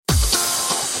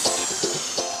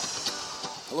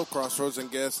Hello, Crossroads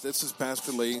and guests. This is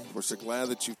Pastor Lee. We're so glad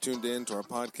that you've tuned in to our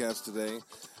podcast today.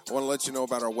 I want to let you know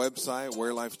about our website,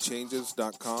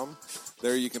 wherelifechanges.com.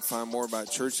 There you can find more about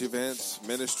church events,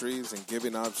 ministries, and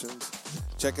giving options.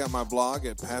 Check out my blog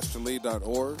at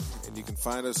pastorlee.org, and you can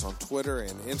find us on Twitter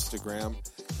and Instagram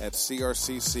at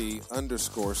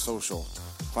crcc_social.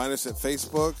 Find us at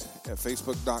Facebook at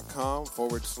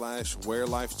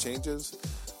facebook.com/wherelifechanges.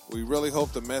 We really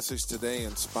hope the message today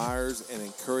inspires and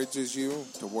encourages you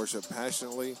to worship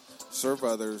passionately, serve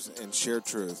others, and share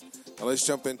truth. Now let's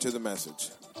jump into the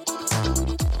message.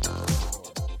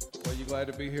 Well, you glad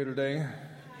to be here today?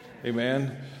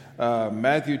 Amen.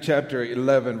 Matthew chapter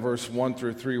 11, verse 1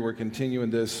 through 3. We're continuing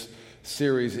this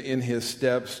series, In His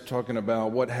Steps, talking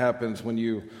about what happens when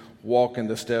you walk in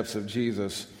the steps of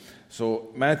Jesus. So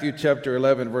Matthew chapter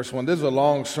 11, verse 1. This is a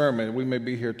long sermon. We may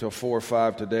be here till 4 or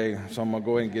 5 today, so I'm going to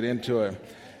go ahead and get into it.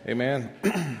 Amen.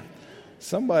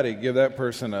 Somebody give that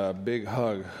person a big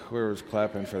hug. Whoever's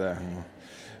clapping for that.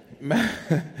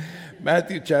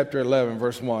 Matthew chapter 11,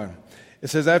 verse 1. It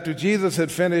says, after Jesus had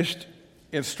finished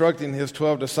instructing his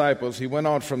 12 disciples, he went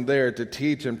on from there to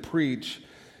teach and preach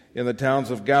in the towns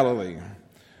of Galilee.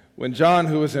 When John,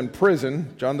 who was in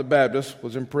prison, John the Baptist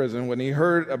was in prison, when he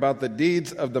heard about the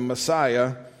deeds of the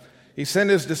Messiah, he sent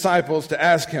his disciples to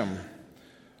ask him,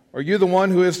 are you the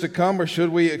one who is to come, or should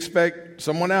we expect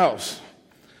someone else?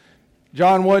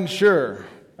 John wasn't sure.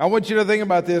 I want you to think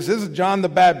about this. This is John the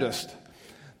Baptist.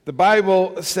 The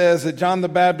Bible says that John the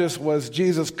Baptist was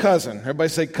Jesus' cousin. Everybody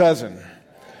say cousin.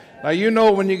 Now, you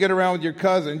know when you get around with your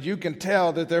cousins, you can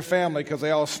tell that they're family because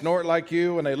they all snort like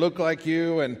you and they look like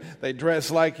you and they dress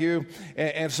like you.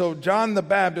 And so John the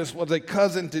Baptist was a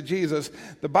cousin to Jesus.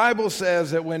 The Bible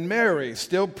says that when Mary,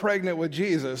 still pregnant with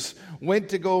Jesus, went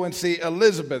to go and see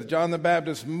Elizabeth, John the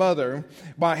Baptist's mother,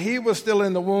 while he was still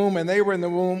in the womb and they were in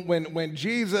the womb, when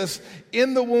Jesus,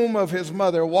 in the womb of his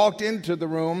mother, walked into the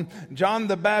room, John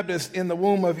the Baptist, in the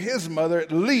womb of his mother,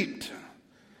 leaped,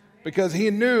 because he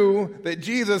knew that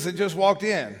Jesus had just walked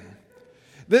in.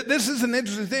 This is an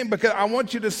interesting thing, because I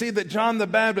want you to see that John the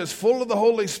Baptist, full of the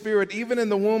Holy Spirit, even in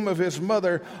the womb of his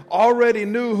mother, already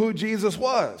knew who Jesus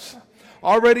was.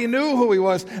 Already knew who he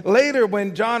was. Later,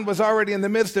 when John was already in the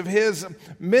midst of his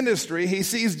ministry, he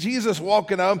sees Jesus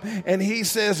walking up and he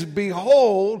says,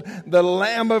 behold, the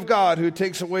Lamb of God who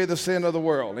takes away the sin of the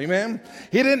world. Amen?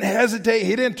 He didn't hesitate.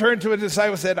 He didn't turn to a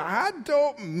disciple and said,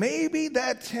 maybe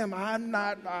that's him. I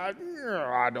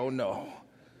don't know.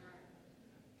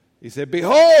 He said,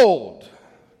 behold.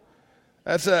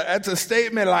 That's a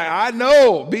statement like, I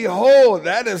know, behold,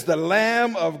 that is the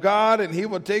Lamb of God, and he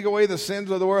will take away the sins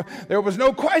of the world. There was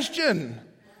no question.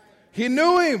 He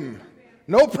knew him.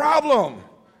 No problem.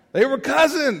 They were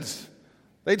cousins.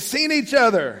 They'd seen each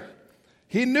other.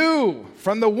 He knew.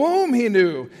 From the womb he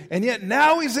knew. And yet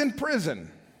now he's in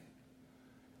prison.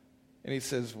 And he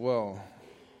says, well,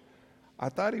 I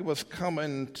thought he was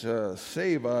coming to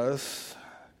save us,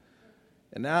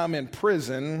 and now I'm in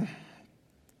prison.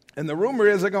 And the rumor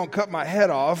is they're going to cut my head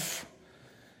off,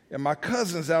 and my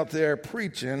cousin's out there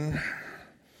preaching.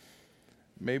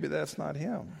 Maybe that's not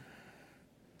him.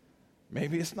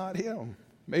 Maybe it's not him.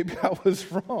 Maybe I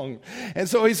was wrong. And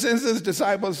so he sends his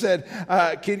disciples and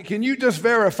said, can you just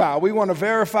verify? We want to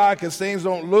verify because things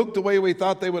don't look the way we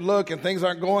thought they would look, and things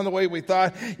aren't going the way we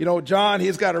thought. You know, John,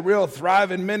 he's got a real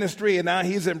thriving ministry, and now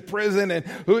he's in prison, and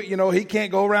he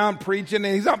can't go around preaching,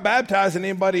 and he's not baptizing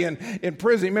anybody in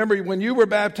prison. Remember when you were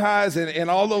baptized and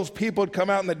all those people had come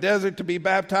out in the desert to be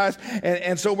baptized?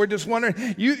 And so we're just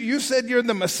wondering, you said you're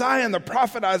the Messiah, and the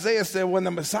prophet Isaiah said when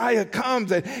the Messiah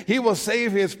comes that he will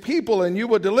save his people and you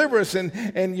will deliver us,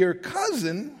 and your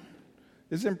cousin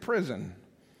is in prison.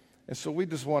 And so we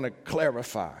just want to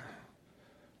clarify.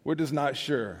 We're just not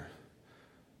sure.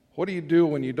 What do you do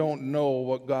when you don't know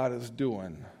what God is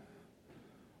doing?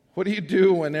 What do you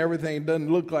do when everything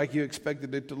doesn't look like you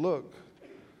expected it to look?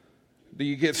 Do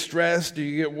you get stressed? Do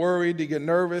you get worried? Do you get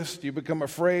nervous? Do you become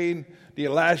afraid? Do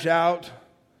you lash out?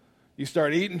 You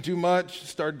start eating too much?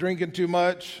 Start drinking too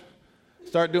much?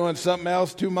 Start doing something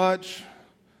else too much?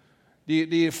 Do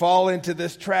you fall into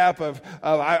this trap of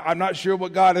I'm not sure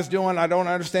what God is doing, I don't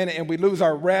understand it, and we lose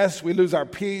our rest, we lose our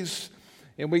peace,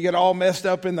 and we get all messed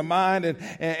up in the mind,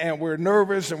 and we're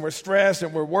nervous, and we're stressed,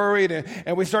 and we're worried,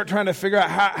 and we start trying to figure out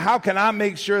how can I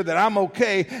make sure that I'm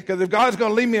okay, because if God's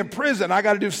going to leave me in prison, I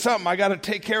got to do something, I got to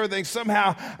take care of things,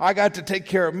 somehow I got to take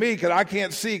care of me, because I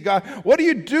can't see God. What do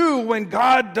you do when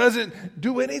God doesn't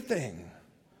do anything?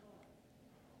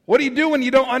 What do you do when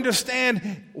you don't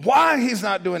understand why he's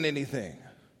not doing anything?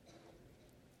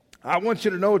 I want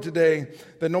you to know today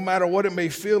that no matter what it may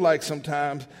feel like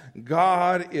sometimes,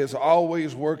 God is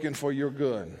always working for your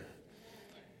good.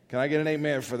 Can I get an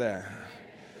amen for that?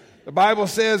 The Bible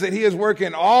says that he is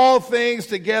working all things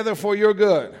together for your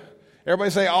good. Everybody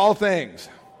say all things.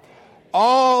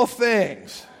 All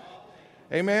things.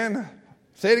 Amen.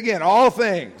 Say it again. All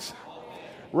things.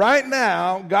 Right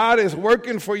now, God is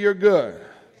working for your good.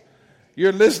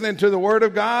 You're listening to the Word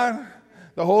of God.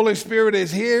 The Holy Spirit is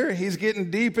here. He's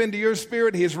getting deep into your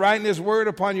spirit. He's writing His Word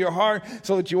upon your heart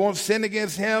so that you won't sin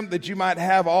against Him, that you might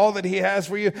have all that He has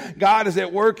for you. God is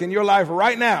at work in your life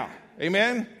right now.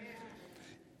 Amen?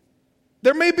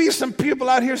 There may be some people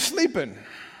out here sleeping.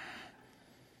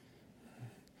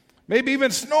 Maybe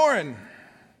even snoring.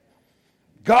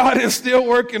 God is still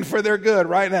working for their good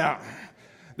right now.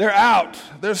 They're out.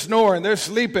 They're snoring. They're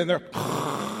sleeping. They're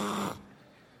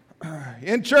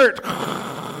in church.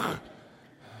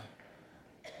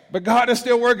 But God is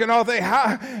still working all things.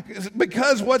 How?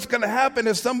 Because what's going to happen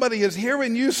is somebody is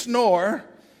hearing you snore,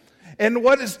 and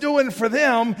what it's doing for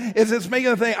them is it's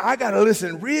making them think, I got to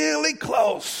listen really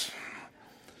close.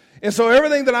 And so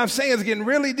everything that I'm saying is getting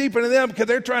really deep into them because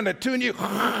they're trying to tune you.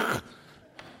 Got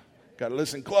to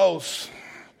listen close.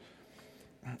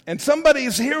 And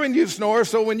somebody's hearing you snore,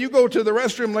 so when you go to the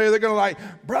restroom later, they're going to like,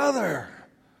 brother,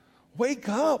 wake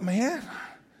up, man.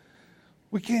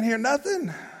 We can't hear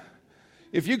nothing.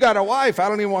 If you got a wife, I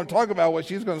don't even want to talk about what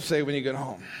she's going to say when you get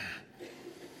home.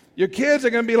 Your kids are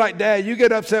going to be like, Dad, you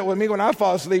get upset with me when I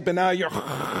fall asleep, and now you're,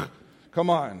 come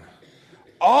on.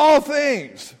 All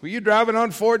things, when you're driving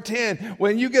on 410,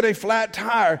 when you get a flat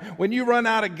tire, when you run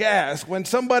out of gas, when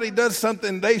somebody does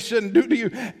something they shouldn't do to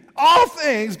you, all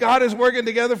things, God is working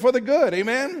together for the good,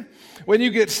 amen? When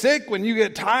you get sick, when you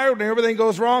get tired, when everything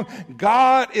goes wrong,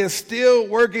 God is still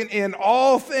working in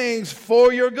all things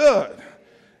for your good.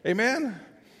 Amen?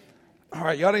 All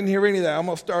right, y'all didn't hear any of that. I'm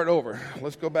going to start over.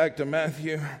 Let's go back to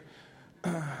Matthew.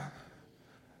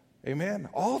 Amen?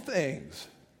 All things.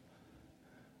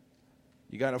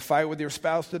 You got to fight with your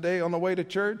spouse today on the way to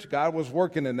church? God was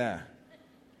working in that.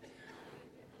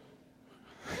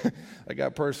 I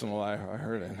got personal. I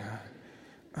heard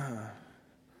it.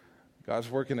 God's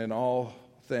working in all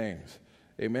things.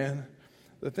 Amen?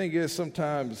 The thing is,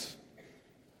 sometimes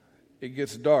it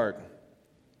gets dark.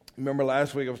 Remember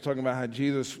last week I was talking about how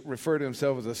Jesus referred to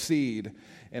himself as a seed,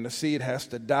 and a seed has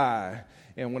to die.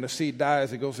 And when a seed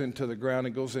dies, it goes into the ground,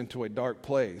 it goes into a dark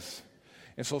place.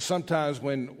 And so sometimes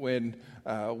when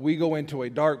we go into a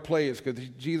dark place, because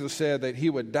Jesus said that he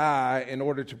would die in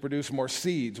order to produce more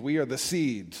seeds. We are the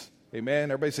seeds. Amen?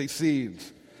 Everybody say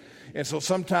seeds. And so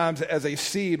sometimes as a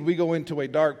seed, we go into a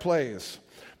dark place.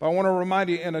 But I want to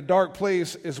remind you, in a dark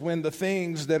place is when the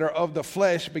things that are of the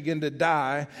flesh begin to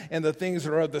die and the things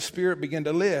that are of the spirit begin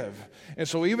to live. And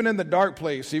so even in the dark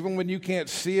place, even when you can't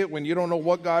see it, when you don't know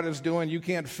what God is doing, you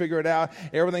can't figure it out,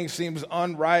 everything seems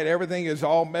unright, everything is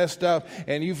all messed up,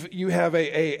 and you have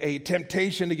a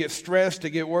temptation to get stressed,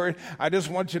 to get worried, I just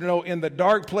want you to know, in the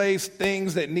dark place,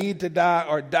 things that need to die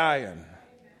are dying.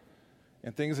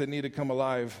 And things that need to come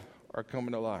alive are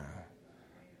coming alive.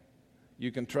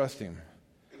 You can trust him.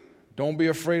 Don't be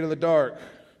afraid of the dark.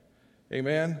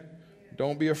 Amen?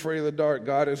 Don't be afraid of the dark.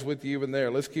 God is with you even there.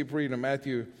 Let's keep reading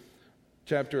Matthew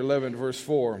chapter 11, verse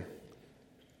 4.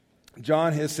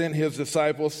 John has sent his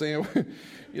disciples saying,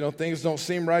 things don't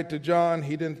seem right to John.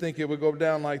 He didn't think it would go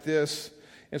down like this.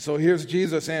 And so here's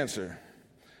Jesus' answer.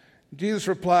 Jesus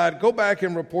replied, go back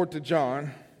and report to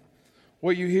John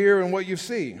what you hear and what you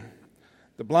see.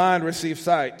 The blind receive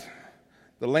sight.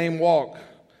 The lame walk.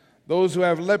 Those who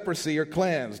have leprosy are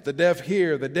cleansed, the deaf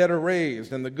hear, the dead are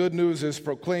raised, and the good news is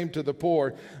proclaimed to the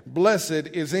poor. Blessed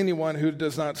is anyone who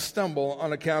does not stumble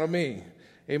on account of me.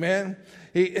 Amen?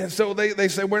 So they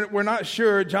say, we're not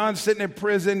sure. John's sitting in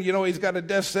prison. He's got a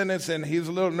death sentence, and he's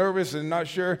a little nervous and not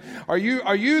sure. Are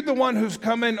you the one who's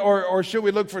coming, or should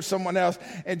we look for someone else?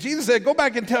 And Jesus said, go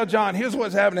back and tell John, here's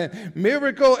what's happening.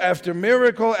 Miracle after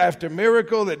miracle after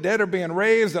miracle. The dead are being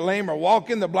raised. The lame are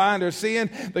walking. The blind are seeing.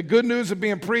 The good news are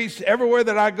being preached everywhere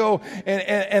that I go.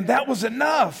 And that was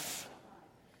enough.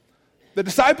 The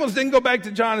disciples didn't go back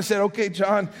to John and said, okay,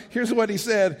 John, here's what he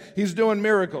said. He's doing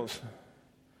miracles.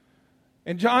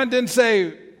 And John didn't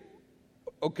say,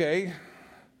 okay,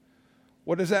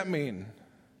 what does that mean?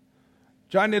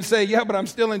 John didn't say, yeah, but I'm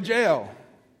still in jail.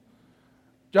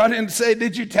 John didn't say,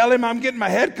 did you tell him I'm getting my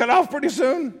head cut off pretty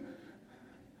soon?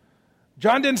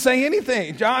 John didn't say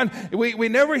anything. We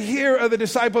never hear of the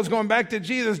disciples going back to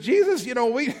Jesus. Jesus,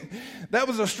 that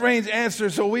was a strange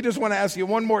answer, so we just want to ask you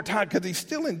one more time because he's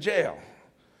still in jail.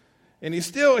 And he's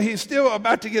still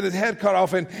about to get his head cut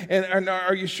off. And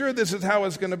are you sure this is how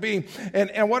it's going to be?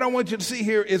 And what I want you to see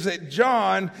here is that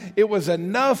John, it was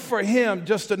enough for him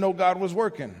just to know God was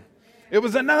working. It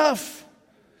was enough.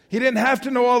 He didn't have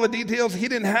to know all the details. He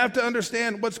didn't have to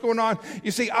understand what's going on.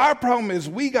 You see, our problem is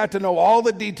we got to know all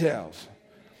the details.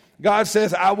 God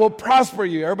says, I will prosper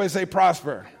you. Everybody say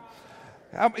prosper.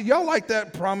 Y'all like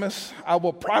that promise? I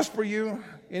will prosper you.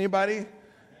 Anybody?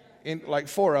 Like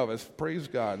 4 of us. Praise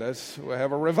God. We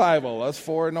have a revival. Us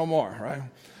 4, no more,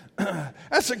 right?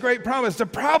 That's a great promise. The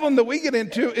problem that we get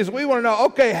into is we want to know,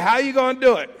 okay, how are you going to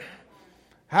do it?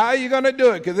 How are you going to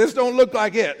do it? Because this don't look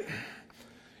like it.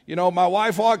 You know, my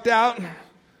wife walked out.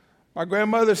 My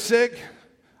grandmother's sick.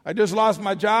 I just lost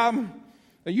my job.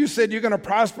 And you said you're going to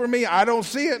prosper me. I don't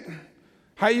see it.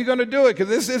 How are you going to do it? Because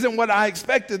this isn't what I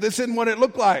expected. This isn't what it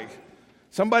looked like.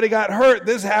 Somebody got hurt.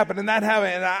 This happened and that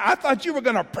happened. And I thought you were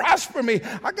going to prosper me.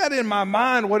 I got in my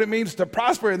mind what it means to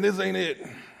prosper, and this ain't it.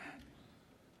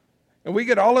 And we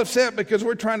get all upset because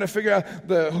we're trying to figure out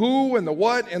the who and the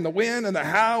what and the when and the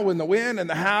how and the when and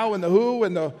the how and the who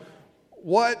and the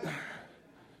what.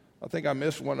 I think I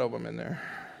missed one of them in there.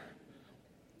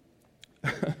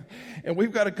 And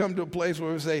we've got to come to a place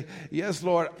where we say, yes,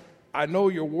 Lord, I know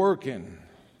you're working,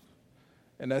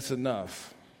 and that's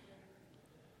enough.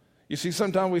 You see,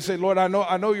 sometimes we say, Lord, I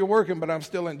know you're working, but I'm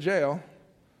still in jail.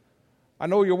 I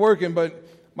know you're working, but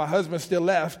my husband still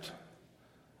left.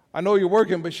 I know you're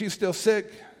working, but she's still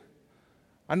sick.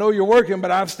 I know you're working,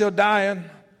 but I'm still dying.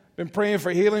 Been praying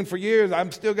for healing for years.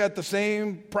 I'm still got the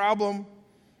same problem.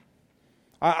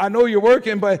 I know you're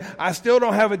working, but I still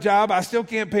don't have a job. I still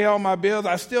can't pay all my bills.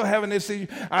 I still have an issue.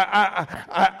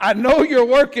 I know you're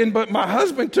working, but my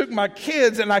husband took my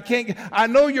kids and I can't. I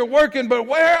know you're working, but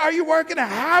where are you working?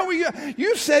 How are you?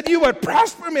 You said you would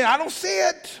prosper me. I don't see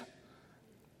it.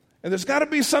 And there's got to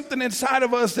be something inside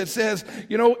of us that says,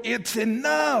 you know, it's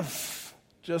enough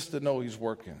just to know he's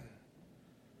working.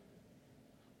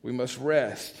 We must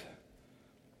rest,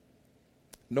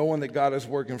 knowing that God is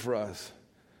working for us.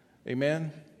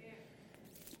 Amen?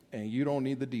 And you don't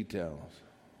need the details.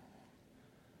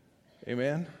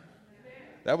 Amen?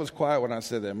 That was quiet when I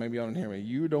said that. Maybe you don't hear me.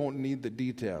 You don't need the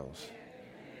details.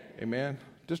 Amen?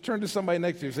 Just turn to somebody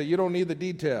next to you and say, you don't need the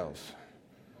details.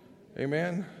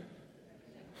 Amen?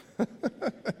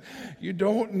 You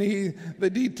don't need the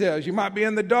details. You might be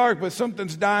in the dark, but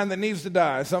something's dying that needs to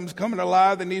die. Something's coming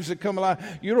alive that needs to come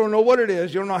alive. You don't know what it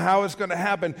is. You don't know how it's going to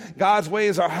happen. God's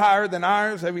ways are higher than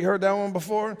ours. Have you heard that one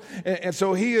before? And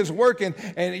so he is working,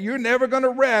 and you're never going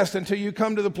to rest until you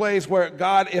come to the place where,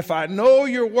 God, if I know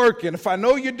you're working, if I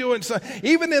know you're doing something,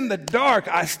 even in the dark,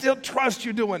 I still trust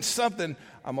you doing something,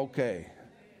 I'm okay.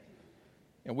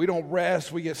 And we don't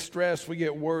rest. We get stressed. We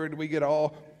get worried. We get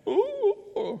all,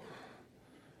 ooh.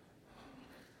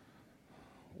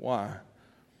 Why?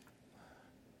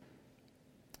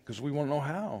 Because we want to know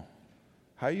how.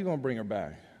 How are you going to bring her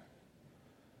back?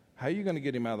 How are you going to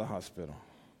get him out of the hospital?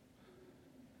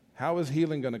 How is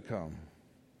healing going to come?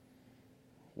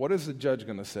 What is the judge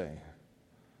going to say?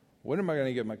 When am I going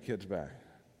to get my kids back?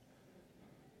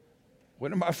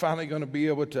 When am I finally going to be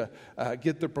able to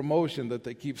get the promotion that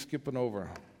they keep skipping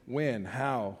over? When,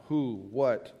 how, who,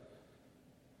 what?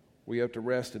 We have to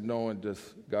rest in knowing just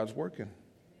God's working.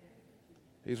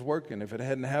 He's working. If it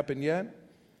hadn't happened yet,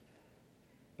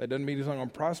 that doesn't mean he's not going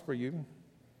to prosper you.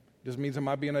 It just means it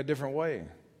might be in a different way.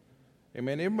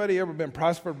 Amen. Anybody ever been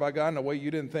prospered by God in a way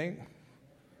you didn't think?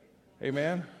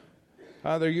 Amen.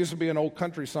 There used to be an old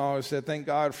country song that said, thank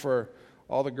God for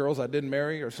all the girls I didn't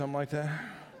marry, or something like that.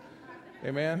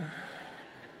 Amen.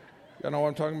 Y'all know what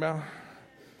I'm talking about?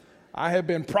 I have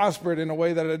been prospered in a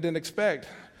way that I didn't expect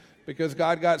because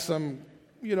God got some,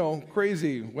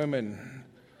 crazy women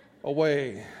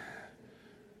away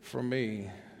from me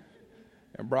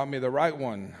and brought me the right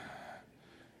one,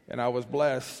 and I was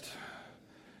blessed.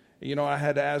 I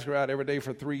had to ask her out every day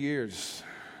for 3 years.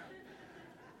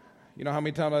 You know how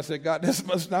many times I said, God, this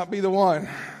must not be the one.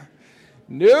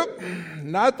 Nope,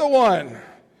 not the one.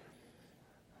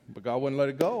 But God wouldn't let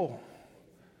it go.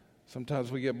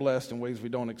 Sometimes we get blessed in ways we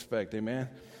don't expect. Amen.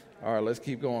 All right, let's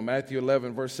keep going. Matthew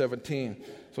 11, verse 17.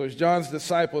 So as John's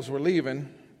disciples were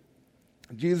leaving,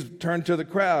 Jesus turned to the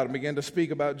crowd and began to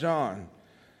speak about John.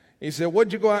 He said, what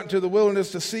did you go out into the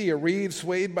wilderness to see? A reed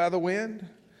swayed by the wind?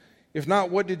 If not,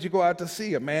 what did you go out to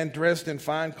see? A man dressed in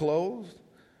fine clothes?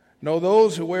 No,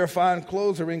 those who wear fine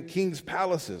clothes are in king's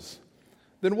palaces.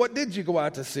 Then what did you go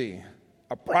out to see?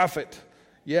 A prophet.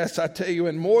 Yes, I tell you,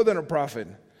 and more than a prophet.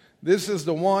 This is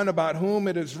the one about whom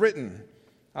it is written,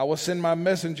 I will send my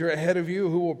messenger ahead of you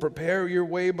who will prepare your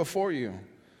way before you.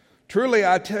 Truly,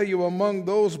 I tell you, among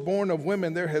those born of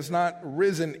women, there has not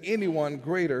risen anyone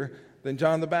greater than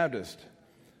John the Baptist.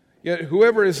 Yet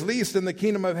whoever is least in the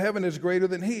kingdom of heaven is greater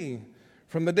than he.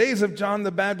 From the days of John the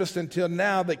Baptist until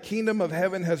now, the kingdom of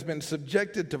heaven has been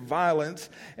subjected to violence,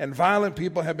 and violent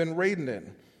people have been raiding it.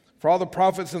 For all the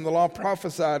prophets and the law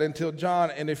prophesied until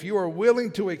John, and if you are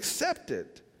willing to accept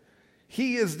it,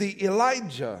 he is the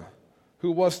Elijah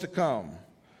who was to come.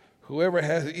 Whoever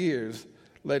has ears,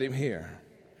 let him hear.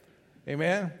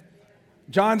 Amen?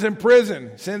 John's in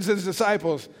prison, sends his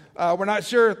disciples. We're not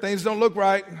sure, things don't look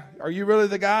right. Are you really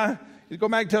the guy? You go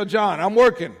back and tell John, I'm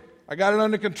working. I got it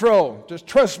under control. Just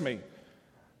trust me.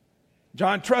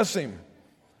 John trusts him.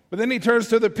 But then he turns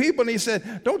to the people and he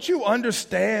said, don't you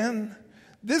understand?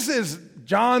 This is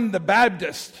John the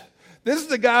Baptist. This is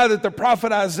the guy that the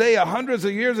prophet Isaiah hundreds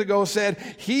of years ago said,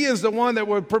 he is the one that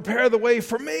would prepare the way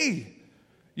for me.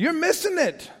 You're missing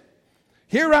it.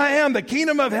 Here I am. The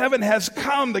kingdom of heaven has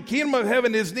come. The kingdom of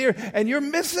heaven is near, and you're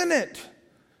missing it.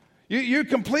 You're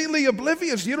completely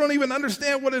oblivious. You don't even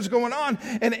understand what is going on.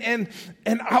 And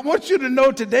I want you to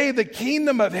know today the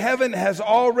kingdom of heaven has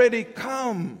already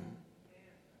come.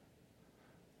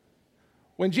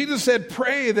 When Jesus said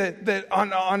pray that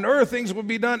on earth things will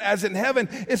be done as in heaven,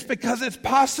 it's because it's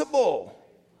possible.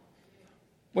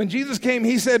 When Jesus came,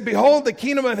 he said, behold, the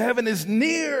kingdom of heaven is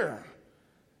near.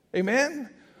 Amen?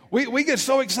 We get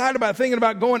so excited about thinking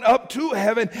about going up to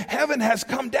heaven. Heaven has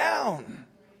come down.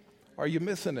 Are you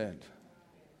missing it?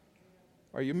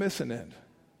 Are you missing it?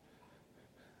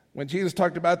 When Jesus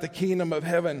talked about the kingdom of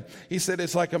heaven, he said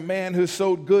it's like a man who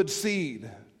sowed good seed.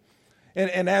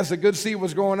 And as the good seed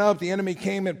was growing up, the enemy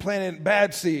came and planted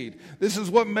bad seed. This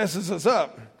is what messes us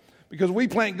up. Because we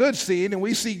plant good seed and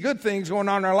we see good things going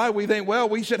on in our life. We think, well,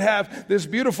 we should have this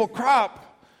beautiful crop.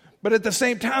 But at the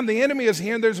same time, the enemy is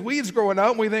here and there's weeds growing up.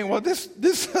 And we think, well, this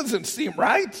doesn't seem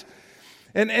right.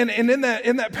 And in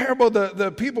that parable,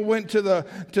 the people went to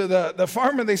the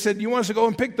farmer and they said, you want us to go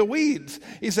and pick the weeds?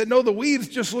 He said, no, the weeds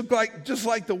just look like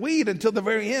the weed until the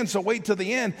very end, so wait till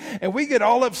the end. And we get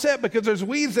all upset because there's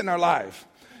weeds in our life.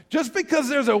 Just because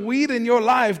there's a weed in your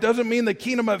life doesn't mean the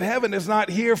kingdom of heaven is not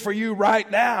here for you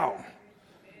right now.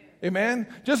 Amen?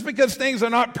 Just because things are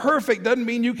not perfect doesn't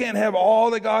mean you can't have all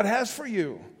that God has for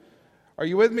you. Are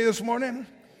you with me this morning?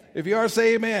 If you are,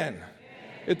 say amen.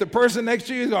 If the person next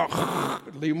to you is going,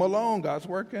 leave him alone. God's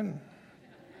working.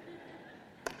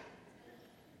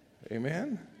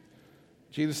 Amen.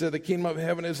 Jesus said the kingdom of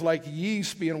heaven is like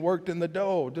yeast being worked in the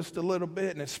dough, just a little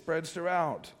bit, and it spreads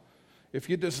throughout. If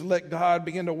you just let God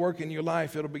begin to work in your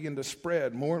life, it'll begin to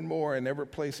spread more and more in every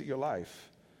place of your life.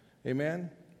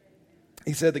 Amen.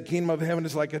 He said the kingdom of heaven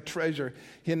is like a treasure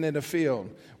hidden in a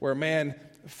field where a man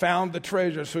found the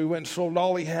treasure, so he went and sold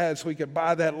all he had so he could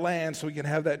buy that land so he could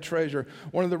have that treasure.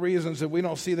 One of the reasons that we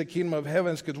don't see the kingdom of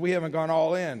heaven is because we haven't gone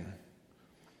all in.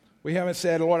 We haven't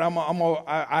said, Lord,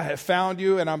 I have found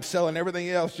you and I'm selling everything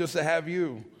else just to have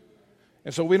you.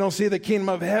 And so we don't see the kingdom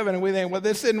of heaven and we think, well,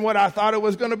 this isn't what I thought it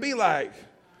was going to be like.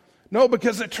 No,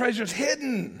 because the treasure's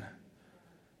hidden.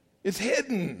 It's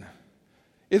hidden.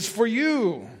 It's for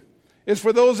you. It's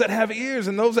for those that have ears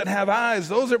and those that have eyes.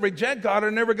 Those that reject God are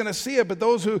never going to see it, but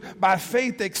those who by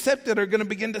faith accept it are going to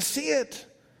begin to see it.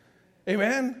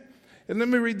 Amen? And let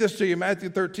me read this to you, Matthew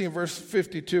 13, verse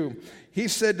 52. He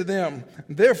said to them,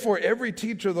 therefore every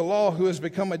teacher of the law who has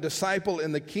become a disciple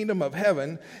in the kingdom of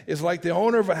heaven is like the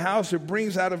owner of a house who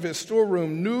brings out of his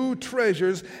storeroom new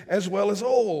treasures as well as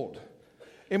old.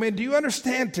 Amen. Do you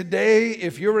understand today,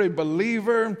 if you're a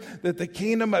believer, that the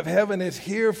kingdom of heaven is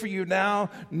here for you now?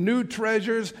 New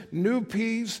treasures, new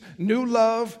peace, new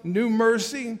love, new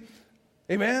mercy.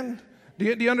 Amen. Do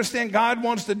you understand God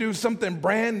wants to do something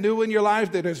brand new in your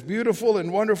life that is beautiful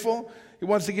and wonderful? He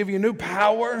wants to give you new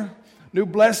power, new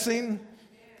blessing.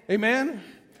 Amen.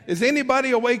 Is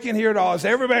anybody awake in here at all? Is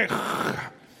everybody?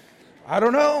 I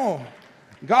don't know.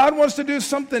 God wants to do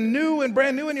something new and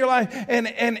brand new in your life.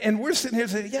 And we're sitting here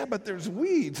saying, yeah, but there's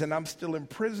weeds and I'm still in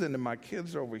prison and my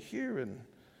kids are over here. And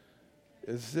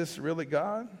is this really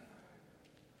God?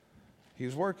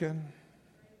 He's working.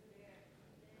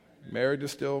 Marriage is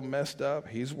still messed up.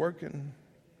 He's working.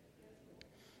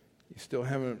 You still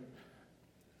haven't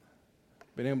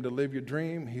been able to live your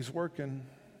dream. He's working.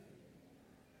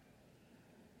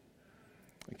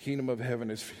 The kingdom of heaven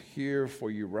is here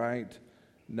for you right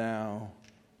now.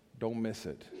 Don't miss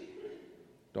it.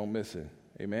 Don't miss it.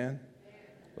 Amen?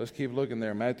 Let's keep looking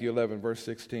there. Matthew 11, verse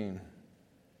 16.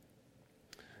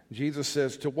 Jesus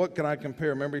says, to what can I compare?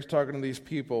 Remember, he's talking to these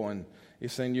people, and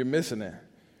he's saying, you're missing it.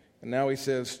 And now he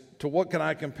says, to what can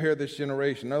I compare this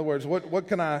generation? In other words, what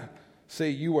can I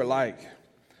say you are like?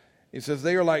 He says,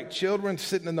 they are like children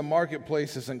sitting in the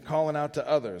marketplaces and calling out to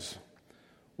others.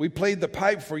 We played the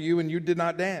pipe for you, and you did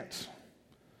not dance.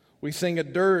 We sang a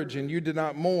dirge, and you did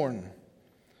not mourn.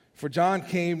 For John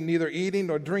came neither eating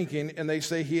nor drinking, and they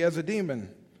say he has a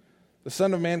demon. The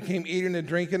Son of Man came eating and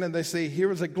drinking, and they say,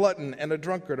 here is a glutton and a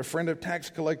drunkard, a friend of tax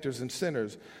collectors and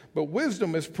sinners. But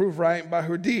wisdom is proved right by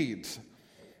her deeds.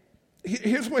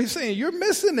 Here's what he's saying. You're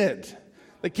missing it.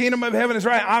 The kingdom of heaven is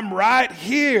right. I'm right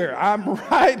here. I'm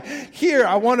right here.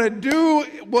 I want to do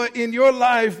what in your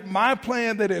life, my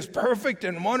plan that is perfect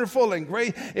and wonderful and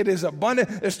great. It is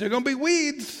abundant. There's still going to be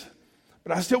weeds,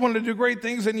 but I still want to do great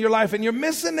things in your life, and you're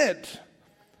missing it.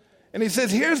 And he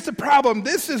says, here's the problem.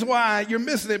 This is why you're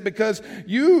missing it, because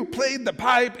you played the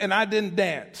pipe and I didn't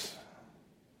dance.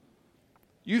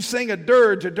 You sang a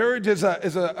dirge. A dirge is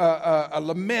a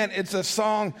lament. It's a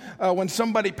song when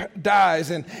somebody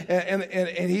dies. And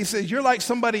he says, you're like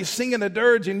somebody singing a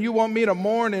dirge and you want me to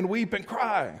mourn and weep and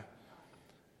cry.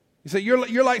 He said,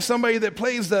 you're like somebody that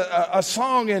plays a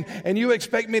song and you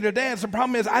expect me to dance. The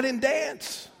problem is I didn't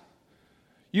dance.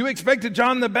 You expected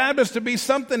John the Baptist to be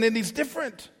something and he's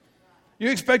different. You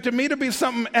expected me to be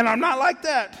something and I'm not like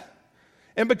that.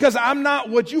 And because I'm not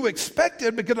what you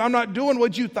expected, because I'm not doing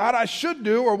what you thought I should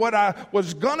do or what I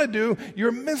was going to do,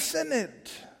 you're missing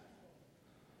it.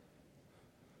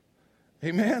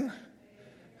 Amen?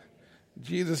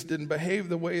 Jesus didn't behave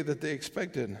the way that they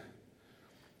expected.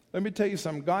 Let me tell you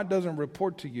something. God doesn't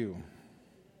report to you.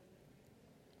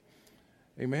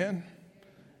 Amen?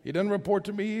 He doesn't report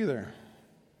to me either.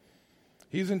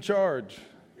 He's in charge.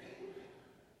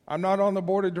 I'm not on the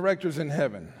board of directors in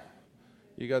heaven.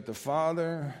 You got the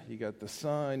Father, you got the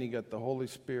Son, you got the Holy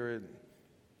Spirit.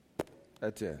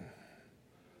 That's it.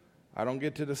 I don't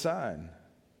get to decide.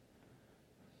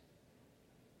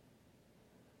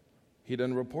 He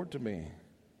doesn't report to me.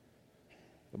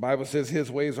 The Bible says his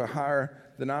ways are higher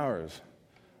than ours.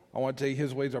 I want to tell you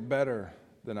his ways are better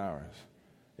than ours.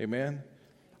 Amen?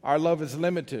 Our love is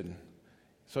limited.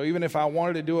 So even if I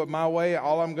wanted to do it my way,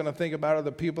 all I'm going to think about are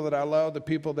the people that I love, the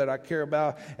people that I care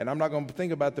about, and I'm not going to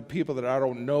think about the people that I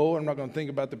don't know. I'm not going to think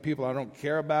about the people I don't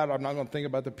care about. I'm not going to think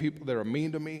about the people that are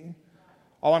mean to me.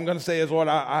 All I'm going to say is, Lord,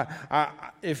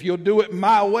 if you'll do it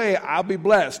my way, I'll be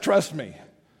blessed. Trust me.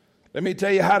 Let me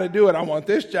tell you how to do it. I want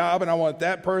this job, and I want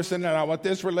that person, and I want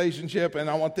this relationship, and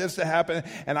I want this to happen,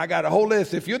 and I got a whole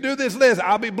list. If you do this list,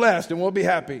 I'll be blessed, and we'll be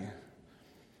happy.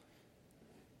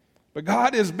 But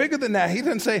God is bigger than that. He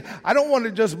doesn't say, I don't want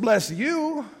to just bless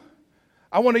you.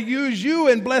 I want to use you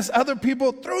and bless other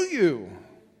people through you.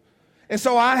 And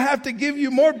so I have to give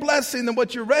you more blessing than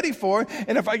what you're ready for.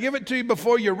 And if I give it to you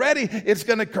before you're ready, it's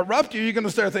going to corrupt you. You're going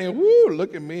to start thinking, woo,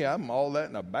 look at me. I'm all that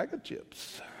in a bag of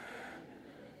chips.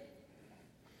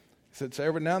 He said, so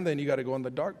every now and then you got to go in the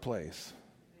dark place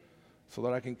so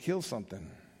that I can kill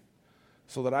something,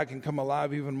 so that I can come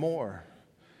alive even more.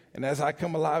 And as I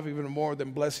come alive even more,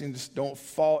 then blessings don't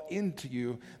fall into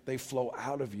you, they flow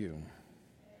out of you.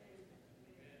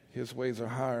 His ways are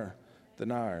higher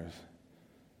than ours.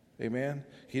 Amen?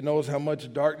 He knows how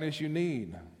much darkness you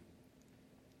need.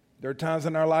 There are times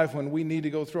in our life when we need to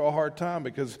go through a hard time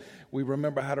because we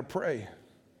remember how to pray.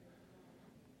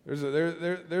 You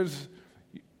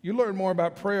learn more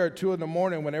about prayer at 2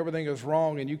 a.m. when everything is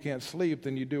wrong and you can't sleep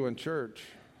than you do in church.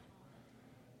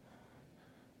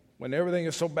 When everything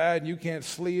is so bad and you can't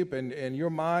sleep and your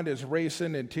mind is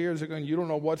racing and tears are going, you don't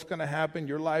know what's going to happen,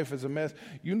 your life is a mess,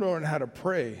 you learn how to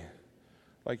pray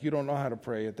like you don't know how to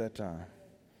pray at that time.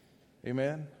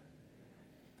 Amen?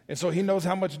 And so he knows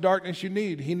how much darkness you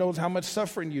need. He knows how much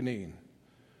suffering you need.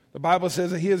 The Bible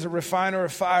says that he is a refiner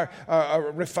of fire,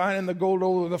 refining the gold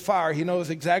over the fire. He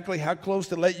knows exactly how close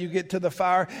to let you get to the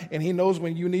fire, and he knows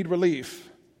when you need relief.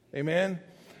 Amen?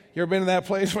 You ever been in that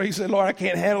place where you said, Lord, I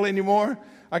can't handle it anymore?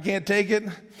 I can't take it.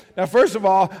 Now, first of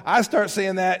all, I start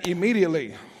saying that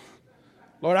immediately.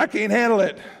 Lord, I can't handle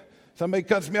it. Somebody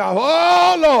cuts me off.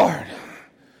 Oh,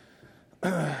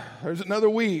 Lord. There's another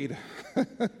weed.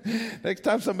 Next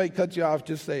time somebody cuts you off,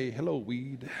 just say, hello,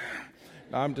 weed.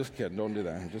 No, I'm just kidding. Don't do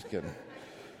that. I'm just kidding.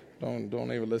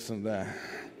 Don't even listen to that.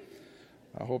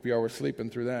 I hope y'all were sleeping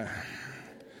through that.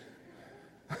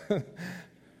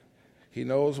 He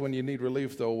knows when you need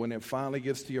relief, though. When it finally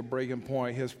gets to your breaking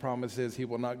point, his promise is he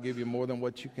will not give you more than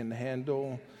what you can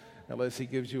handle unless he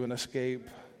gives you an escape.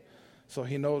 So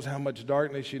he knows how much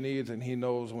darkness you need, and he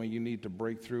knows when you need to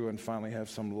break through and finally have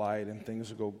some light and things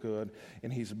will go good.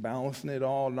 And he's balancing it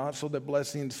all, not so that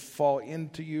blessings fall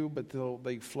into you, but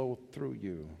they flow through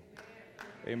you.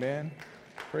 Amen?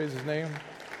 Praise his name.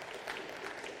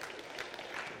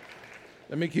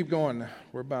 Let me keep going.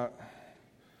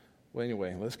 Well,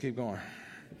 anyway, let's keep going.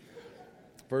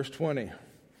 verse 20.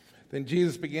 Then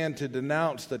Jesus began to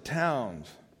denounce the towns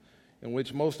in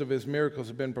which most of his miracles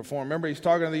have been performed. Remember, he's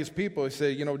talking to these people. He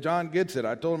said, John gets it.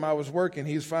 I told him I was working.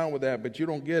 He's fine with that, but you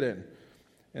don't get it.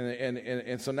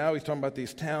 And so now he's talking about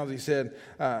these towns. He said,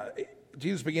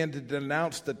 Jesus began to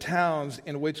denounce the towns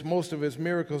in which most of his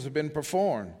miracles have been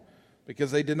performed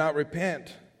because they did not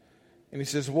repent. And he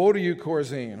says, woe to you,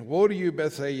 Chorazin! Woe to you,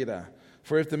 Bethsaida!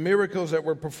 For if the miracles that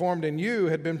were performed in you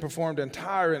had been performed in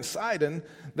Tyre and Sidon,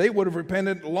 they would have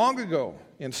repented long ago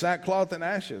in sackcloth and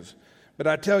ashes. But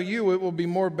I tell you, it will be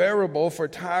more bearable for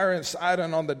Tyre and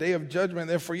Sidon on the day of judgment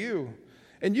than for you.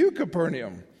 And you,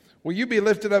 Capernaum, will you be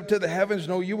lifted up to the heavens?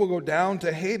 No, you will go down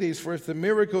to Hades. For if the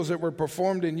miracles that were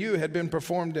performed in you had been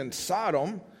performed in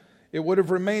Sodom, it would have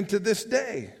remained to this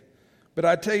day. But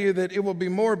I tell you that it will be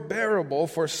more bearable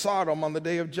for Sodom on the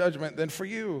day of judgment than for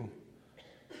you.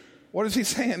 What is he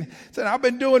saying? He said, I've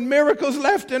been doing miracles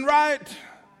left and right.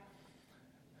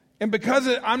 And because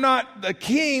I'm not the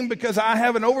king, because I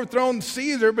haven't overthrown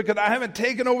Caesar, because I haven't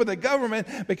taken over the government,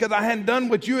 because I hadn't done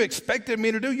what you expected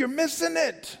me to do, you're missing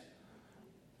it.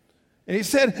 And he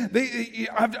said,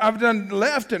 I've done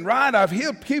left and right. I've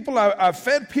healed people. I've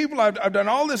fed people. I've done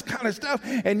all this kind of stuff.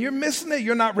 And you're missing it.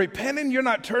 You're not repenting. You're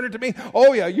not turning to me.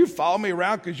 Oh, yeah, you follow me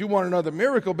around because you want another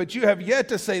miracle, but you have yet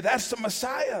to say, that's the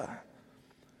Messiah.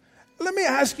 Let me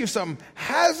ask you something.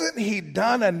 Hasn't he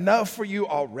done enough for you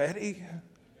already?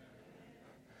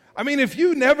 I mean, if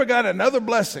you never got another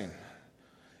blessing,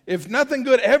 if nothing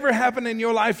good ever happened in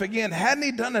your life again, hadn't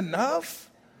he done enough?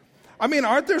 I mean,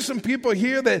 aren't there some people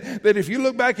here that if you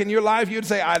look back in your life, you'd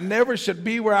say, I never should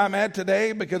be where I'm at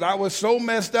today because I was so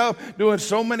messed up doing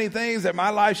so many things that my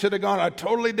life should have gone a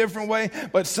totally different way,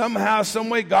 but somehow, some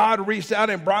way, God reached out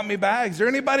and brought me back. Is there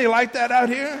anybody like that out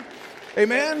here?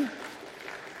 Amen?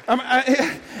 There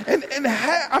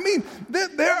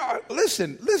are,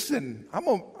 listen, I'm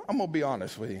going to be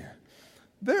honest with you.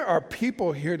 There are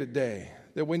people here today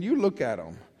that when you look at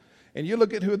them and you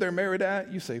look at who they're married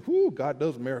at, you say, whoo, God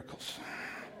does miracles.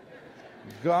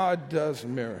 God does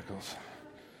miracles.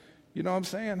 You know what I'm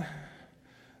saying?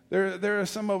 There are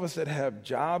some of us that have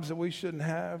jobs that we shouldn't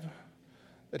have,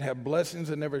 that have blessings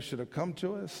that never should have come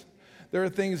to us. There are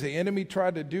things the enemy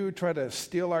tried to do, try to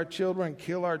steal our children,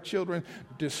 kill our children,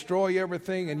 destroy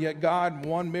everything, and yet God,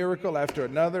 one miracle after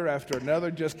another,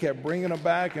 just kept bringing them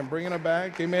back and bringing them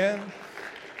back. Amen?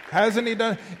 Hasn't he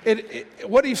done it?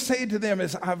 What he's saying to them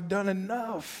is, I've done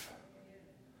enough.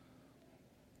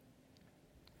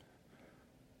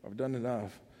 I've done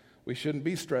enough. We shouldn't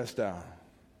be stressed out.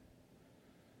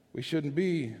 We shouldn't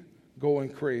be going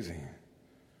crazy.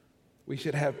 We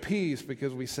should have peace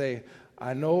because we say,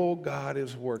 I know God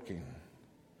is working.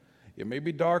 It may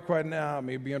be dark right now. I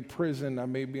may be in prison. I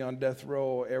may be on death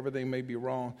row. Everything may be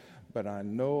wrong. But I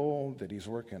know that he's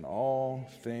working all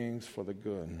things for the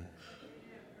good.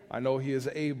 I know he is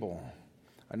able.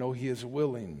 I know he is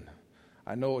willing.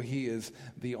 I know he is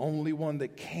the only one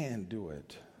that can do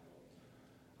it.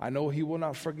 I know he will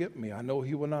not forget me. I know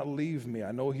he will not leave me.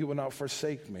 I know he will not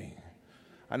forsake me.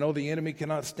 I know the enemy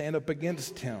cannot stand up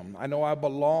against him. I know I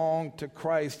belong to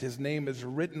Christ. His name is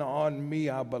written on me.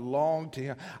 I belong to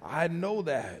him. I know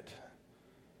that.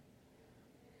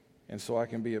 And so I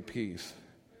can be at peace.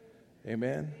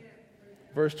 Amen?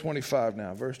 Verse 25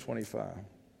 now. Verse 25.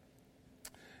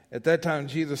 At that time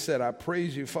Jesus said, I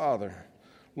praise you, Father,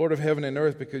 Lord of heaven and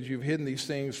earth, because you've hidden these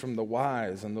things from the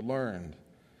wise and the learned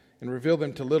and revealed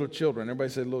them to little children. Everybody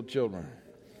say little children.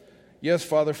 Yes,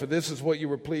 Father, for this is what you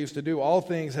were pleased to do. All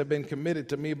things have been committed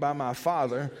to me by my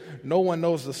Father. No one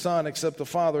knows the Son except the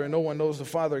Father, and no one knows the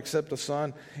Father except the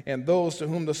Son, and those to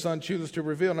whom the Son chooses to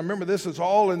reveal. Now remember, this is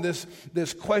all in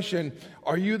this question,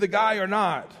 are you the guy or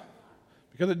not?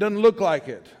 Because it doesn't look like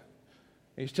it.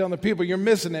 He's telling the people, you're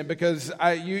missing it because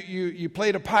you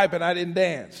played a pipe and I didn't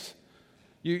dance.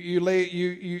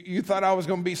 You thought I was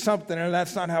going to be something, and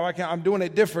that's not how I can. I'm doing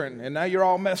it different, and now you're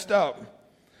all messed up.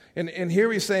 And here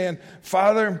he's saying,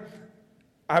 Father,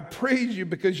 I praise you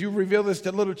because you reveal this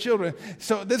to little children.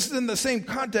 So this is in the same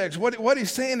context. What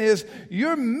he's saying is,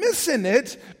 you're missing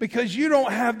it because you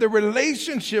don't have the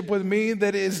relationship with me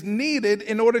that is needed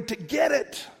in order to get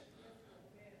it.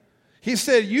 He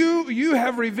said, you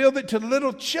have revealed it to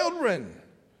little children.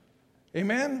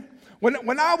 Amen?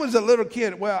 When I was a little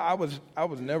kid, well, I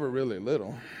was never really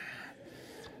little.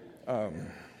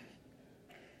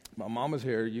 My mama's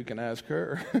here. You can ask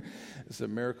her. It's a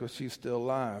miracle she's still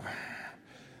alive.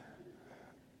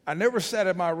 I never sat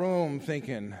in my room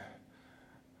thinking,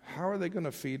 how are they going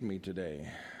to feed me today?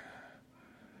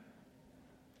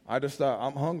 I just thought,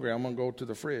 I'm hungry. I'm going to go to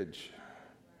the fridge.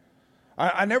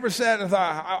 I never sat and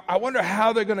thought, I wonder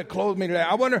how they're going to clothe me today.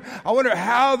 I wonder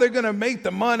how they're going to make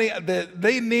the money that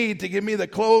they need to give me the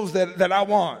clothes that I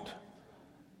want.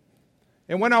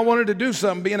 And when I wanted to do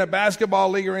something, be in a basketball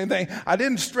league or anything, I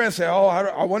didn't stress,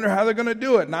 I wonder how they're going to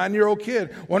do it. 9-year-old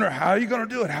kid, wonder how are you going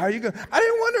to do it? How are you going? I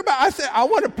didn't wonder about. I said, I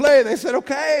want to play. They said,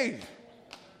 okay.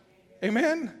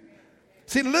 Amen.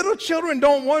 See, little children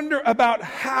don't wonder about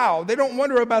how. They don't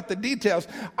wonder about the details.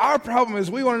 Our problem is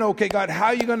we want to know, okay, God, how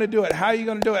are you going to do it? How are you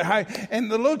going to do it?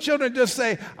 And the little children just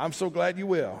say, I'm so glad you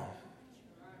will.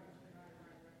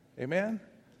 Amen?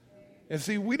 And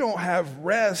see, we don't have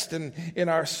rest in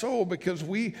our soul because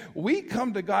we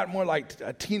come to God more like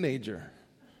a teenager.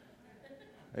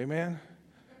 Amen?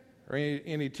 Or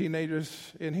any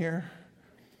teenagers in here?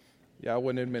 Yeah, I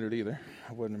wouldn't admit it either.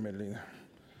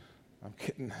 I'm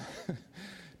kidding.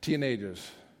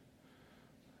 Teenagers.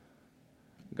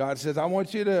 God says, I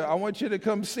want you to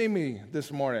come see me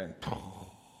this morning.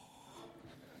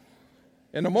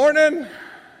 In the morning,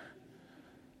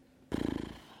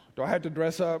 do I have to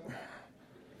dress up?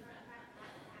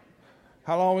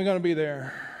 How long are we going to be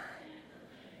there?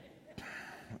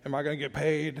 Am I going to get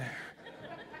paid?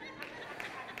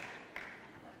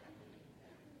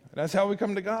 That's how we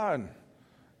come to God.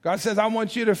 God says, I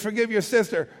want you to forgive your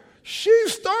sister. She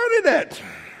started it.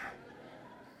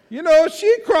 You know,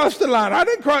 she crossed the line. I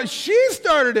didn't cross. She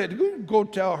started it. Go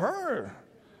tell her.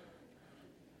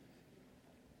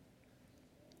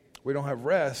 We don't have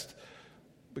rest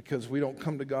because we don't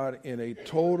come to God in a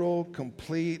total,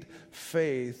 complete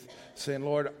faith, saying,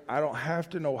 Lord, I don't have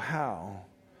to know how.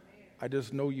 I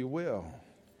just know you will.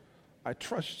 I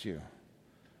trust you.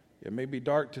 It may be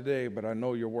dark today, but I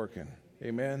know you're working.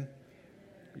 Amen?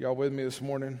 Y'all with me this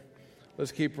morning?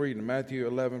 Let's keep reading. Matthew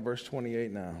 11, verse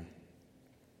 28 now.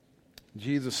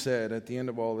 Jesus said at the end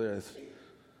of all this,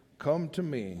 come to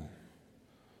me,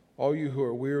 all you who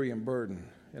are weary and burdened,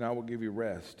 and I will give you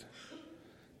rest.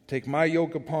 Take my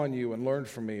yoke upon you and learn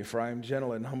from me, for I am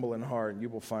gentle and humble in heart, and you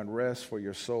will find rest for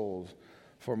your souls.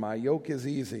 For my yoke is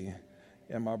easy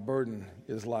and my burden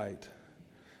is light.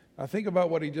 Now think about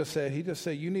what he just said. He just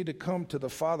said you need to come to the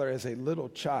Father as a little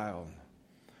child.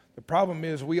 The problem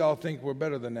is we all think we're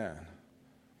better than that.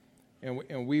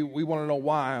 And we want to know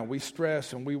why, and we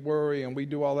stress and we worry and we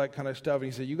do all that kind of stuff. And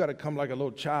he said, you got to come like a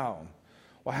little child.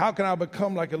 Well, how can I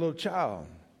become like a little child?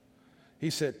 He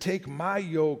said, take my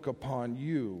yoke upon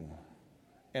you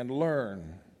and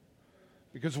learn.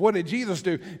 Because what did Jesus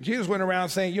do? Jesus went around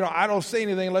saying, I don't say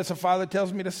anything unless the Father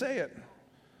tells me to say it.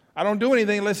 I don't do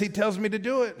anything unless he tells me to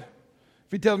do it.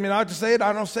 If he tells me not to say it,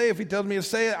 I don't say it. If he tells me to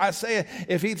say it, I say it.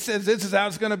 If he says this is how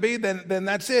it's going to be, then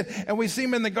that's it. And we see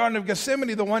him in the Garden of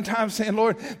Gethsemane the one time saying,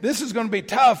 Lord, this is going to be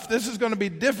tough. This is going to be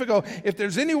difficult. If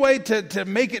there's any way to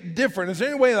make it different, is there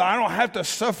any way that I don't have to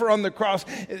suffer on the cross?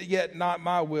 Yet not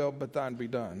my will, but thine be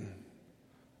done.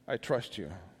 I trust you.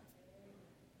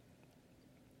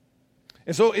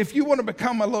 And so if you want to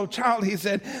become a little child, he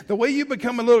said, the way you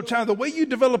become a little child, the way you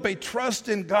develop a trust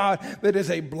in God that is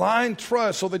a blind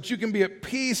trust so that you can be at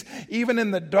peace even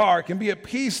in the dark and be at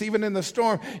peace even in the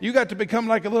storm, you got to become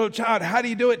like a little child. How do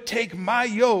you do it? Take my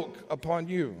yoke upon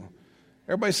you.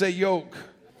 Everybody say yoke.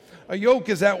 A yoke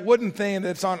is that wooden thing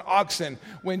that's on oxen.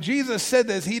 When Jesus said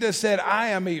this, he just said, I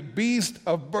am a beast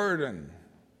of burden.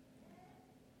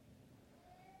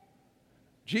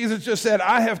 Jesus just said,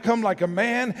 I have come like a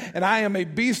man, and I am a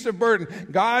beast of burden.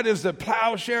 God is the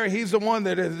plowshare. He's the one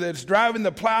that's driving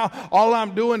the plow. All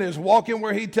I'm doing is walking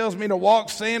where he tells me to walk,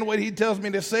 saying what he tells me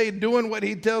to say, doing what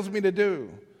he tells me to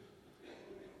do.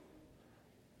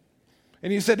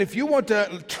 And he said, if you want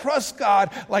to trust God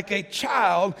like a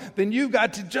child, then you've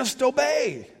got to just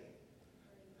obey.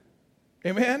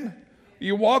 Amen?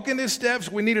 You walk in his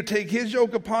steps. We need to take his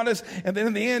yoke upon us. And then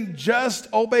in the end,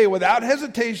 just obey without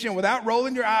hesitation, without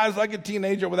rolling your eyes like a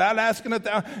teenager, without asking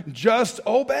just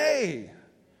obey.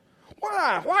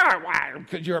 Why?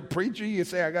 Because you're a preacher. You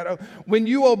say, when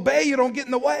you obey, you don't get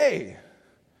in the way.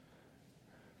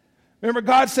 Remember,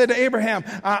 God said to Abraham,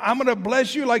 I'm going to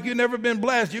bless you like you've never been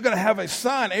blessed. You're going to have a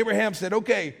son. Abraham said,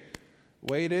 okay,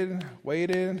 waited.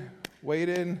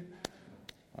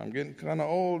 I'm getting kind of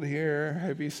old here.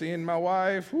 Have you seen my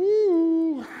wife?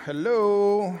 Woo,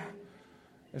 hello.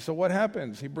 And so what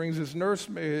happens? He brings his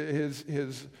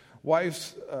his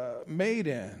wife's maid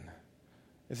in.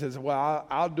 He says, well,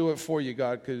 I'll do it for you,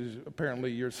 God, because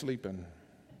apparently you're sleeping.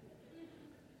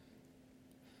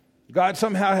 God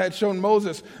somehow had shown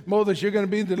Moses, you're going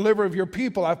to be the deliverer of your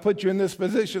people. I've put you in this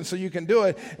position so you can do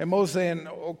it. And Moses saying,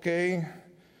 okay,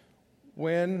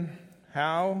 when,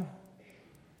 how?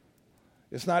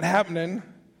 It's not happening.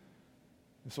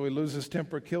 And so he loses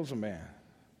temper, kills a man.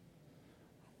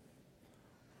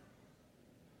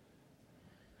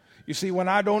 You see, when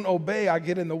I don't obey, I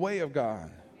get in the way of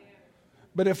God.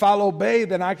 But if I'll obey,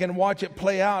 then I can watch it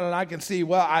play out and I can see,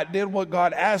 well, I did what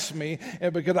God asked me,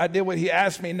 and because I did what he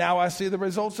asked me, now I see the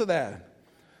results of that.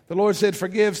 The Lord said,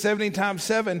 forgive 70 times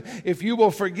 7. If you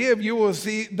will forgive, you will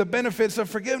see the benefits of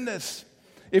forgiveness.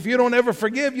 If you don't ever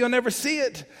forgive, you'll never see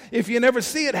it. If you never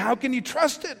see it, how can you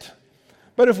trust it?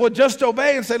 But if we'll just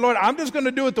obey and say, Lord, I'm just going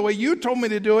to do it the way you told me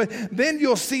to do it, then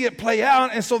you'll see it play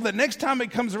out. And so the next time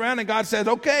it comes around and God says,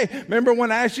 okay, remember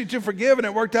when I asked you to forgive and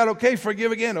it worked out okay,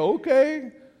 forgive again.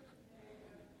 Okay.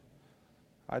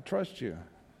 I trust you.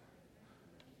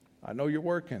 I know you're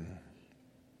working.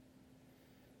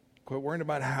 Quit worrying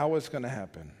about how it's going to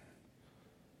happen.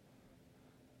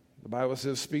 The Bible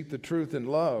says, speak the truth in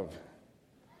love.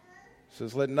 It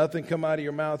says, let nothing come out of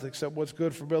your mouth except what's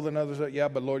good for building others up. Yeah,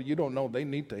 but Lord, you don't know. They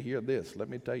need to hear this. Let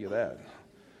me tell you that.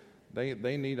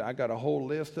 They need, I got a whole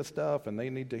list of stuff, and they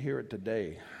need to hear it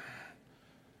today.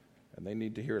 And they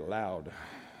need to hear it loud.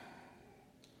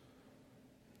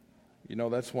 You know,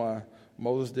 that's why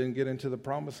Moses didn't get into the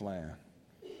promised land.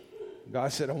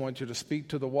 God said, I want you to speak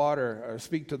to the water, or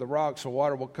speak to the rock so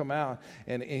water will come out.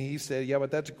 And he said, yeah,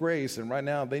 but that's grace, and right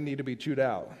now they need to be chewed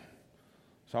out.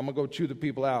 So I'm going to go chew the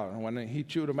people out. And when he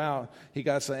chewed them out, he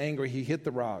got so angry, he hit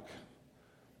the rock.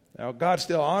 Now, God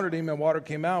still honored him and water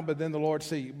came out, but then the Lord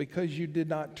said, because you did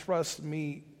not trust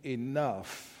me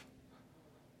enough,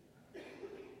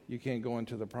 you can't go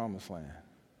into the promised land.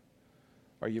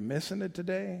 Are you missing it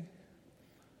today?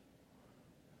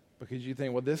 Because you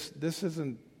think, well, this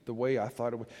isn't the way I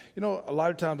thought it would. You know, a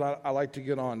lot of times I like to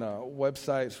get on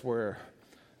websites where,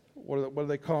 what do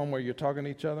they call them, where you're talking to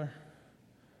each other?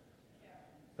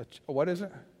 What is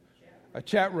it? A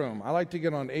chat room. I like to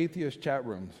get on atheist chat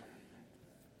rooms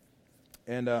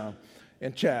and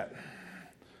chat,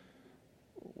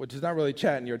 which is not really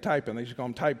chatting, you're typing. They should call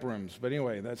them type rooms. But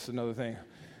anyway, that's another thing.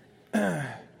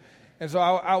 And so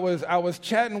I was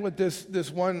chatting with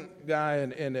this one guy,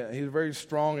 and he's very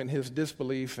strong in his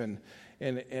disbelief, and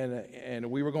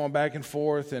we were going back and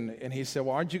forth, and he said,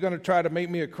 well, aren't you going to try to make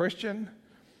me a Christian?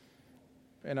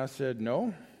 And I said,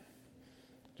 no.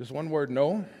 Just one word,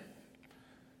 no.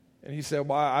 And he said,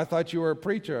 well, I thought you were a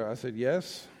preacher. I said,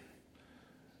 yes.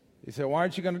 He said, why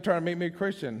aren't you going to try to make me a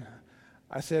Christian?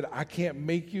 I said, I can't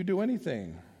make you do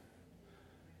anything.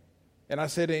 And I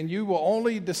said, and you will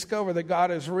only discover that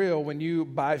God is real when you,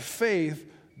 by faith,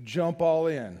 jump all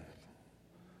in.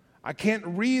 I can't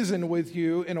reason with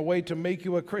you in a way to make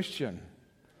you a Christian.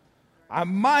 I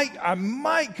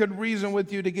might could reason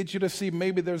with you to get you to see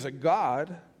maybe there's a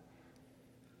God.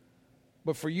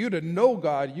 But for you to know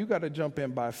God, you got to jump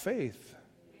in by faith.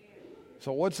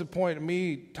 So what's the point of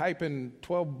me typing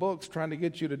 12 books trying to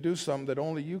get you to do something that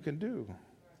only you can do?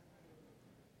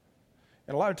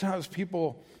 And a lot of times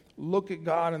people look at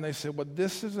God and they say, well,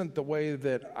 this isn't the way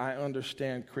that I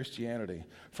understand Christianity.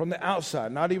 From the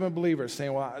outside, not even believers,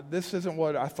 saying, well, this isn't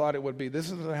what I thought it would be.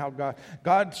 This isn't how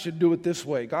God should do it this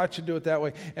way. God should do it that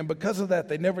way. And because of that,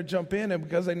 they never jump in. And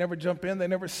because they never jump in, they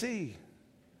never see.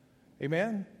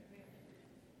 Amen?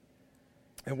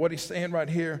 And what he's saying right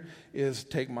here is,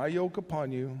 take my yoke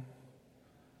upon you,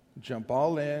 jump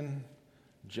all in,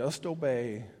 just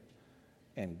obey,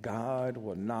 and God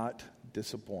will not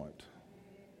disappoint.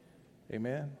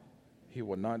 Amen? He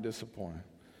will not disappoint.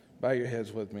 Bow your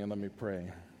heads with me and let me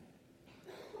pray.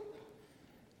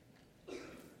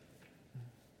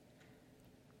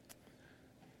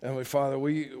 Heavenly Father,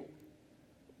 we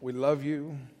love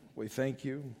you. We thank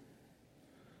you.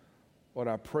 Lord,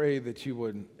 I pray that you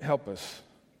would help us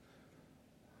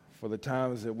for the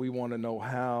times that we want to know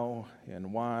how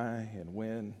and why and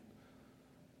when.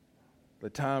 The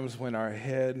times when our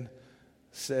head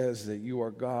says that you are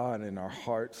God and our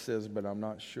heart says, but I'm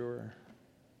not sure.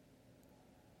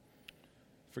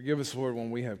 Forgive us, Lord, when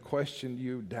we have questioned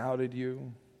you, doubted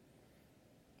you.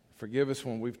 Forgive us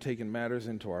when we've taken matters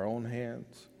into our own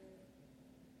hands.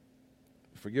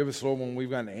 Forgive us, Lord, when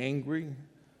we've gotten angry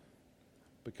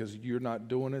because you're not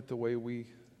doing it the way we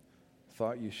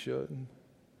thought you should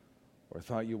or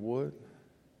thought you would.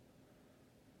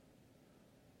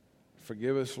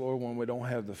 Forgive us, Lord, when we don't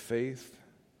have the faith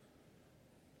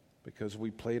because we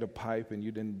played a pipe and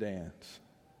you didn't dance.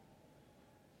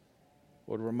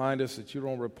 Lord, remind us that you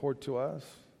don't report to us,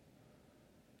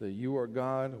 that you are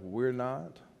God, we're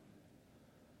not.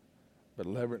 But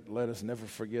let us never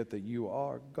forget that you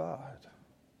are God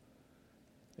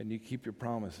and you keep your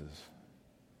promises.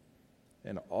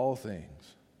 And all things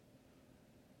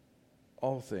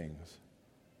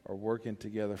are working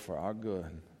together for our good.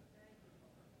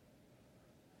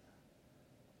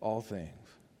 All things.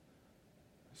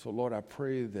 So, Lord, I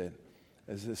pray that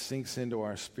as this sinks into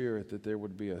our spirit, that there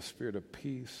would be a spirit of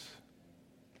peace,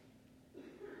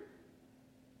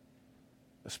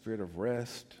 a spirit of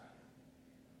rest,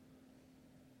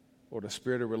 Lord, a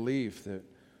spirit of relief that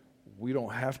we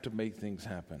don't have to make things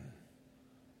happen.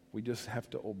 We just have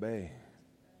to obey.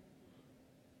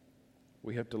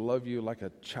 We have to love you like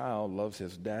a child loves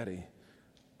his daddy,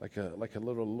 like a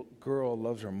little girl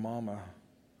loves her mama.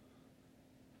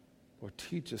 Lord,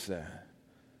 teach us that.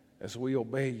 As we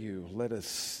obey you, let us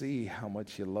see how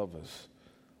much you love us.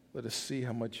 Let us see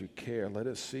how much you care. Let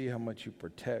us see how much you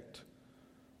protect.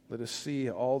 Let us see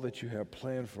all that you have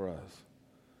planned for us.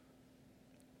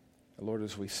 And Lord,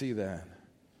 as we see that,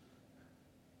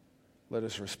 let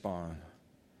us respond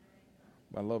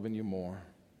by loving you more.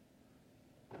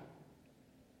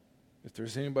 If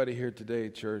there's anybody here today,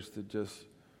 church, that just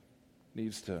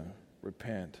needs to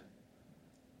repent,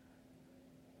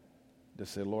 to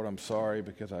say, Lord, I'm sorry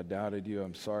because I doubted you.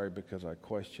 I'm sorry because I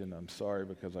questioned. I'm sorry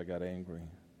because I got angry.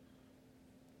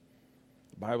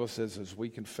 The Bible says as we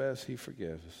confess, he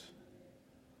forgives.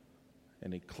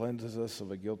 And he cleanses us of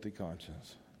a guilty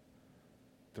conscience.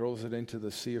 Throws it into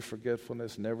the sea of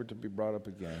forgetfulness, never to be brought up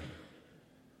again.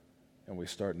 And we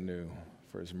start new.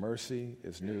 For his mercy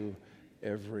is new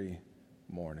every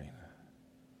morning.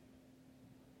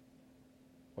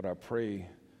 Lord, I pray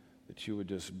that you would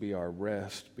just be our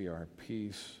rest, be our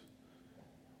peace.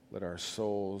 Let our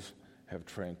souls have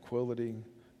tranquility,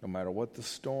 no matter what the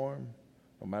storm,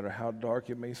 no matter how dark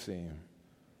it may seem.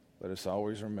 Let us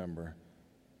always remember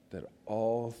that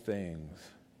all things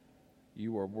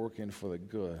you are working for the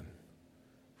good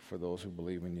for those who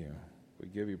believe in you. We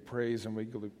give you praise and we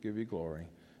give you glory.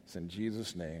 It's in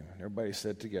Jesus' name. And everybody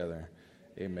said together,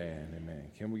 amen,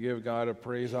 amen. Can we give God a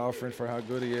praise offering for how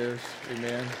good he is?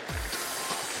 Amen.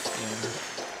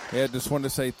 Yeah, just wanted to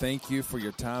say thank you for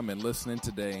your time and listening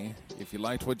today. If you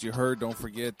liked what you heard, don't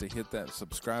forget to hit that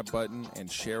subscribe button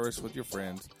and share us with your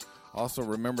friends. Also,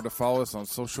 remember to follow us on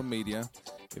social media.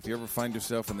 If you ever find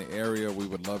yourself in the area, we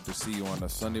would love to see you on a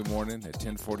Sunday morning at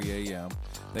 10:40 a.m.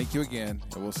 Thank you again,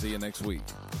 and we'll see you next week.